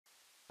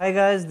Hi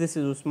guys, this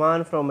is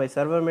Usman from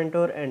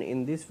MyServerMentor, and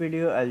in this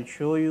video I'll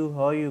show you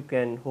how you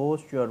can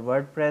host your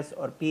WordPress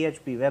or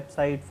PHP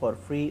website for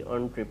free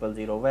on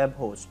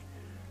 000webhost.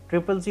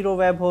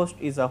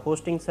 000webhost is a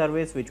hosting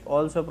service which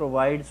also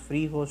provides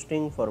free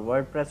hosting for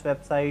WordPress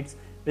websites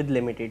with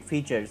limited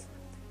features.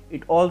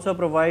 It also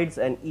provides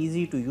an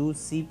easy to use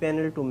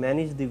cPanel to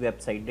manage the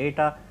website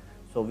data.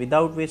 So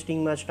without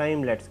wasting much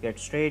time, let's get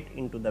straight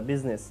into the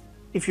business.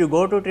 If you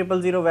go to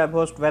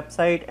 000webhost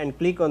website and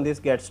click on this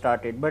get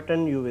started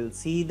button, you will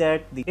see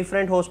that the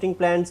different hosting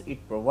plans it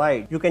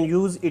provides. You can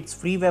use its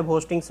free web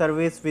hosting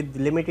service with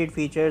limited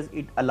features.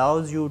 It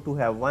allows you to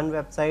have one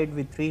website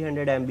with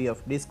 300 MB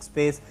of disk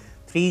space,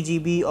 3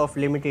 GB of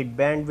limited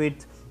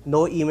bandwidth,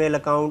 no email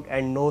account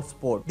and no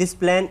support. This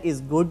plan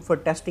is good for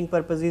testing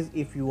purposes.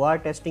 If you are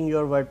testing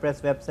your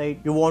WordPress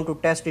website, you want to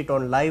test it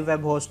on live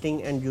web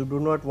hosting and you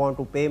do not want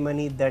to pay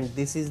money, then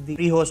this is the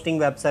free hosting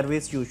web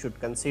service you should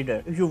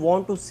consider. If you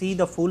want to see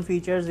the full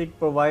features it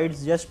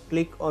provides, just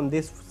click on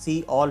this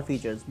see all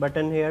features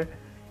button here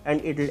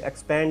and it will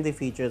expand the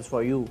features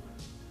for you.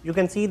 You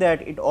can see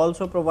that it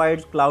also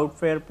provides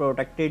Cloudflare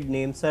protected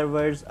name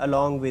servers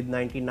along with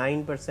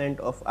 99%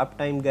 of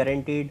uptime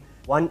guaranteed,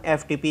 one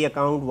FTP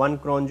account, one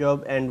cron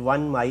job and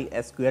one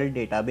MySQL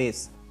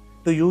database.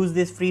 To use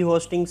this free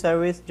hosting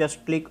service,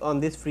 just click on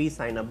this free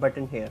sign up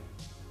button here.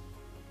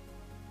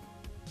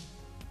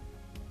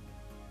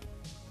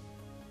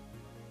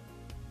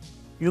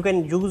 You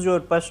can use your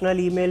personal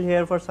email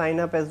here for sign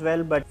up as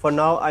well, but for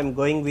now I'm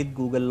going with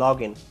Google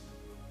login.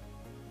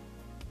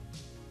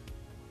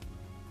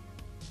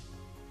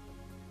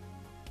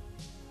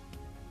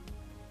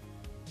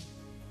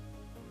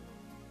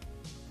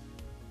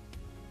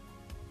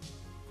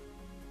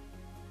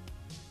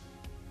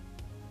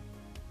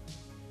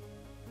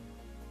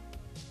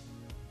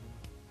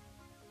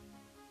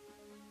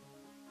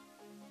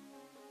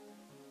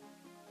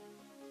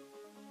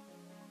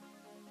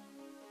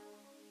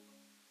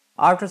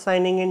 After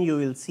signing in, you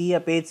will see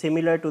a page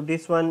similar to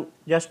this one.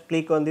 Just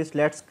click on this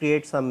let's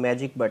create some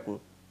magic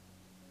button.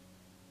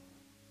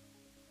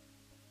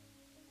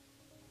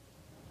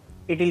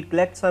 It will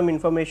collect some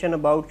information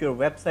about your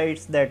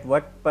websites, that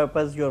what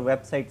purpose your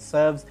website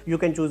serves. You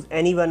can choose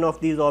any one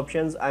of these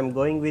options. I'm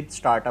going with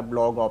start a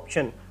blog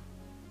option.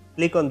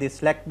 Click on the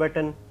select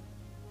button.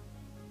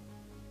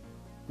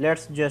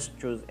 Let's just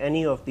choose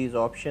any of these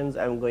options.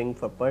 I'm going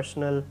for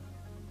personal.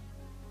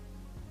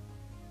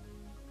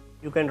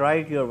 You can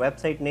write your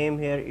website name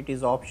here, it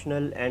is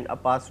optional and a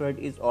password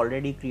is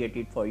already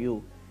created for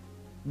you.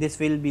 This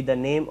will be the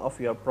name of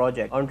your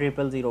project on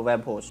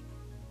 000webhost.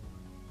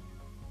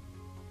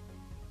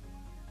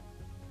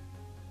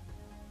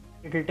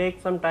 It will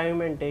take some time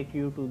and take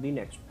you to the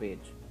next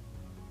page.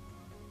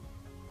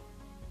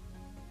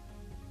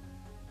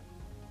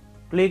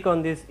 Click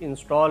on this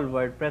install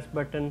WordPress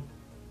button.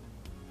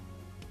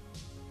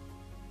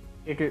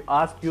 It will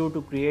ask you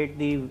to create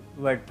the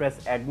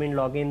WordPress admin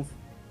logins.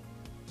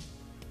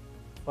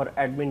 For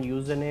admin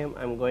username,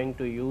 I'm going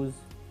to use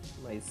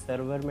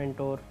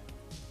MyServerMentor.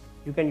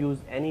 You can use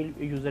any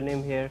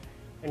username here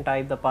and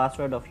type the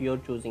password of your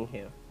choosing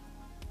here.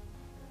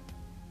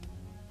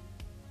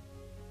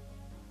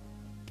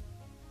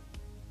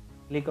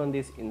 Click on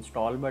this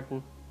install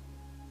button.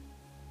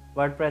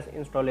 WordPress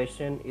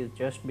installation is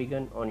just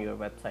begun on your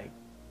website.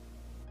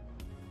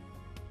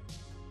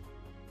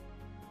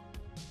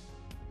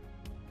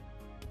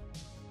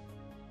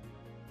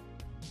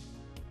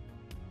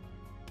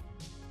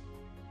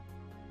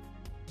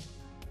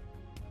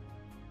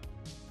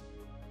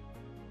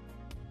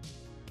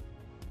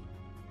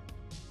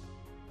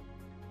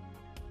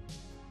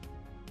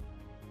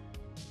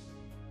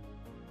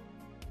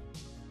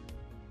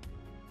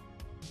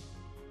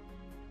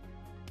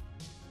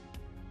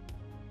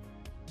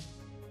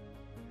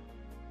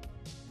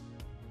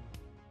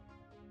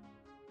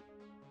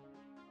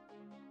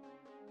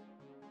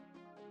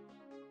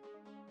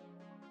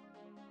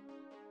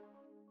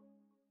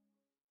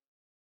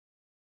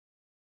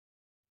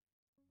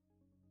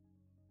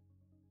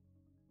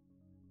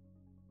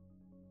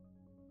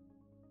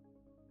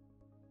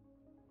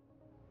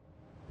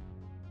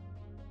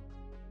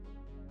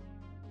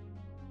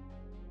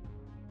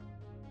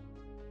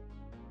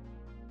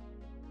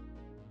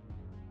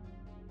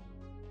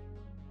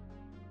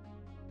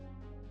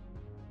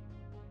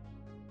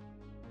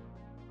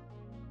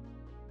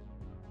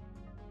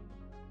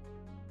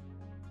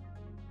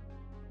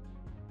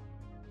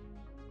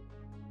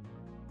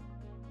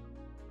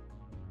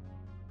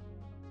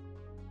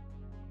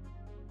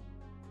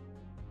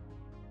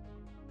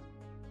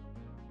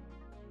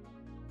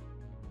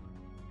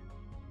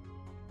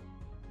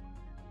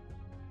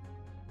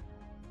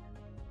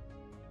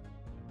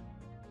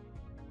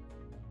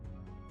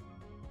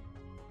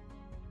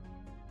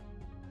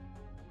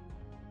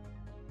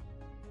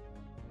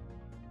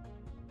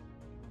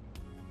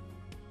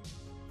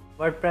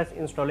 WordPress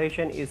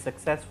installation is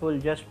successful.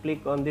 Just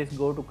click on this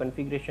go to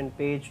configuration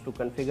page to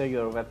configure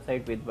your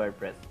website with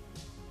WordPress.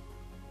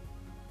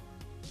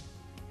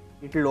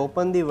 It will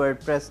open the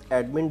WordPress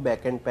admin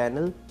backend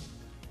panel.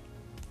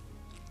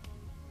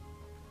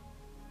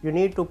 You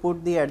need to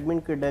put the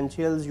admin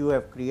credentials you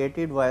have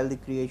created while the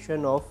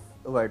creation of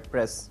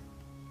WordPress.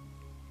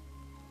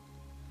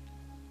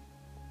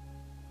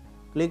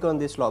 Click on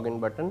this login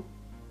button.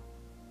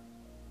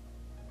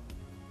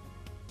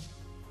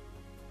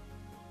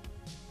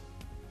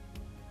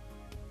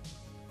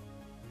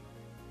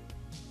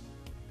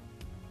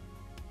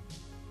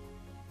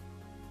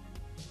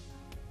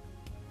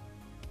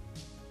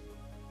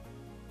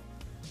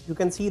 You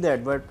can see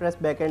that WordPress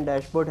backend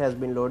dashboard has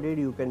been loaded.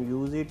 You can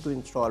use it to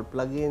install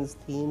plugins,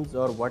 themes,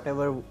 or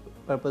whatever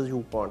purpose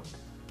you want.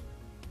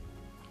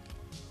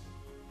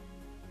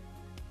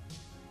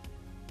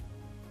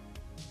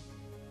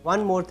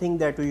 One more thing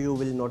that you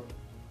will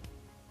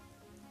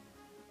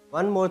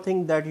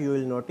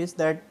notice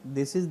that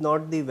this is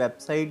not the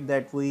website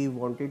that we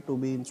wanted to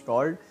be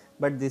installed,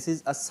 but this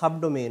is a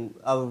subdomain.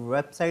 Our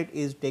website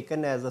is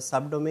taken as a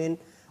subdomain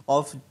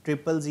of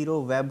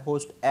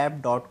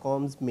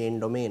 000webhostapp.com's main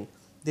domain.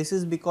 This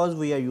is because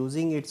we are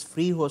using its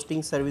free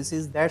hosting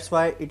services. That's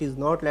why it is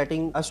not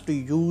letting us to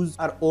use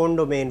our own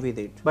domain with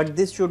it. But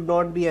this should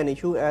not be an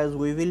issue, as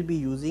we will be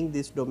using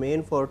this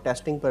domain for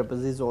testing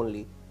purposes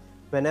only.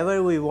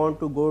 Whenever we want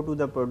to go to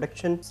the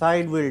production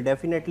side, we'll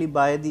definitely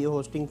buy the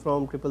hosting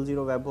from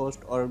 000webhost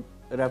or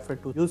refer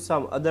to use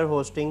some other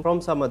hosting from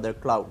some other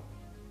cloud.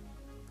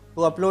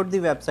 To upload the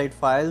website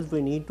files,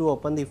 we need to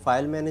open the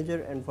file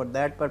manager, and for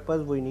that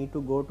purpose we need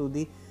to go to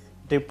the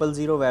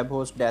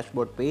 000webhost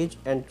dashboard page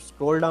and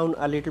scroll down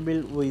a little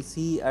bit. We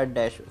see a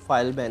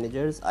file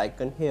managers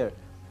icon here.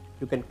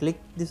 You can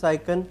click this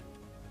icon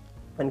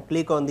and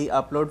click on the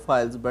upload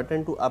files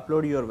button to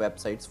upload your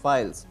website's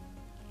files.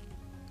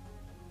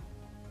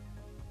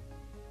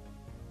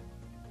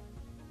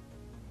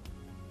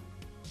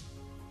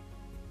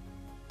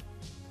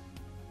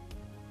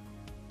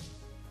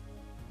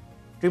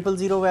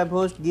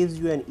 000webhost gives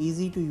you an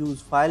easy to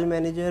use file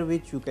manager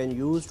which you can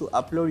use to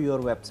upload your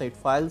website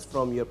files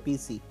from your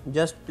PC.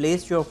 Just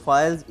place your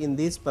files in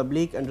this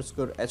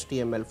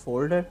public_html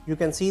folder. You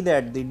can see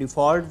that the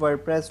default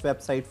WordPress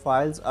website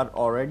files are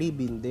already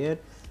been there,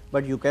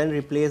 but you can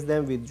replace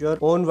them with your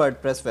own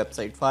WordPress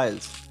website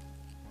files.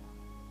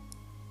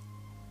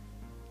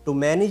 To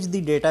manage the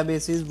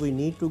databases, we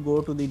need to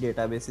go to the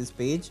databases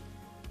page.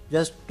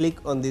 Just click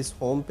on this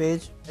home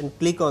page and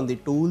click on the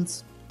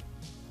tools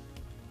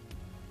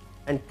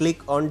and click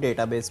on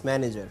database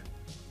manager.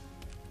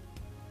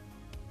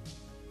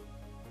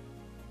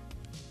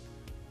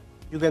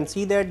 You can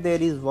see that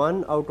there is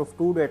 1 out of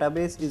 2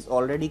 database is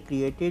already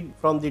created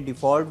from the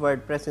default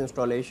WordPress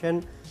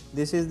installation.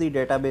 This is the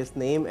database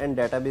name and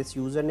database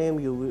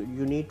username.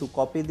 You need to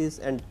copy this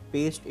and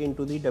paste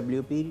into the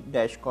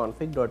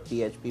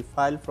wp-config.php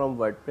file from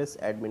WordPress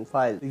admin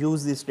file to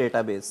use this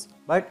database.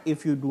 But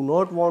if you do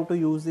not want to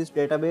use this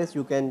database,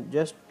 you can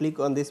just click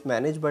on this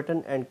manage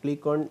button and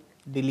click on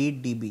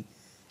delete DB.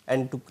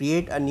 And to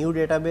create a new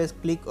database,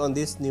 click on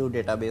this new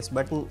database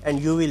button, and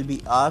you will be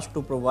asked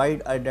to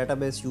provide a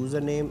database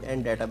username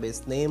and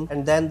database name,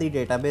 and then the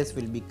database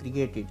will be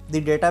created.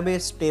 The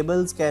database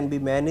tables can be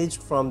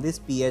managed from this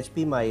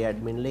PHP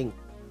MyAdmin link.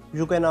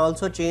 You can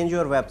also change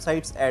your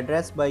website's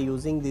address by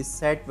using this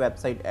set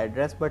website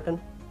address button.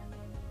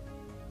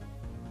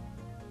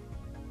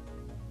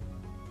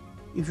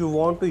 If you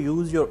want to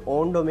use your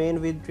own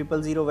domain with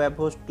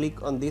 000webhost,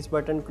 click on this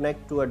button,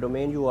 connect to a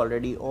domain you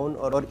already own,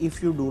 or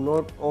if you do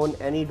not own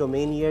any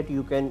domain yet,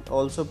 you can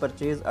also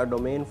purchase a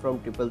domain from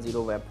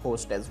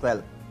 000webhost as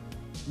well.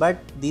 But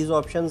these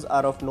options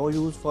are of no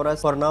use for us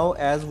for now,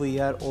 as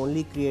we are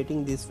only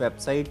creating this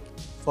website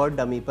for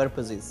dummy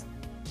purposes.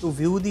 To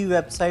view the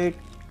website,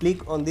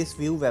 click on this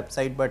view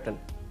website button.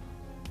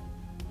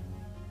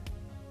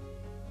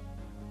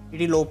 It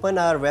will open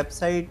our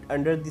website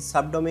under the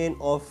subdomain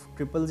of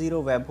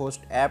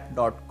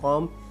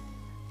 000webhostapp.com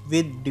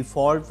with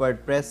default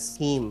WordPress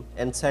theme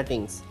and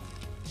settings.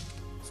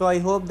 So I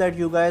hope that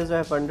you guys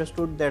have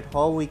understood that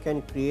how we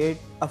can create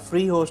a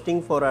free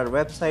hosting for our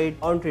website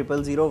on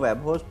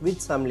 000webhost with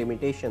some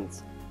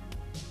limitations.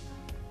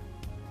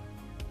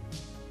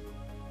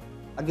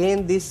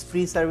 Again, this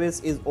free service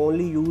is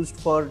only used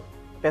for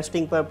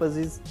testing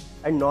purposes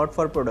and not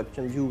for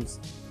production use.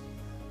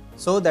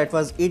 So that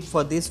was it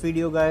for this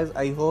video, guys.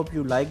 I hope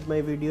you liked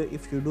my video.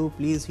 If you do,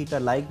 please hit a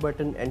like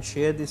button and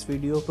share this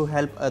video to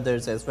help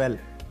others as well.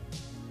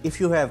 If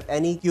you have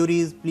any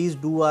queries, please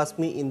do ask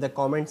me in the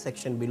comment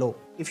section below.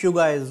 If you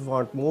guys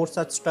want more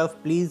such stuff,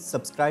 please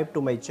subscribe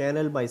to my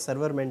channel,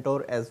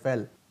 MyServerMentor as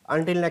well.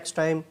 Until next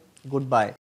time, goodbye.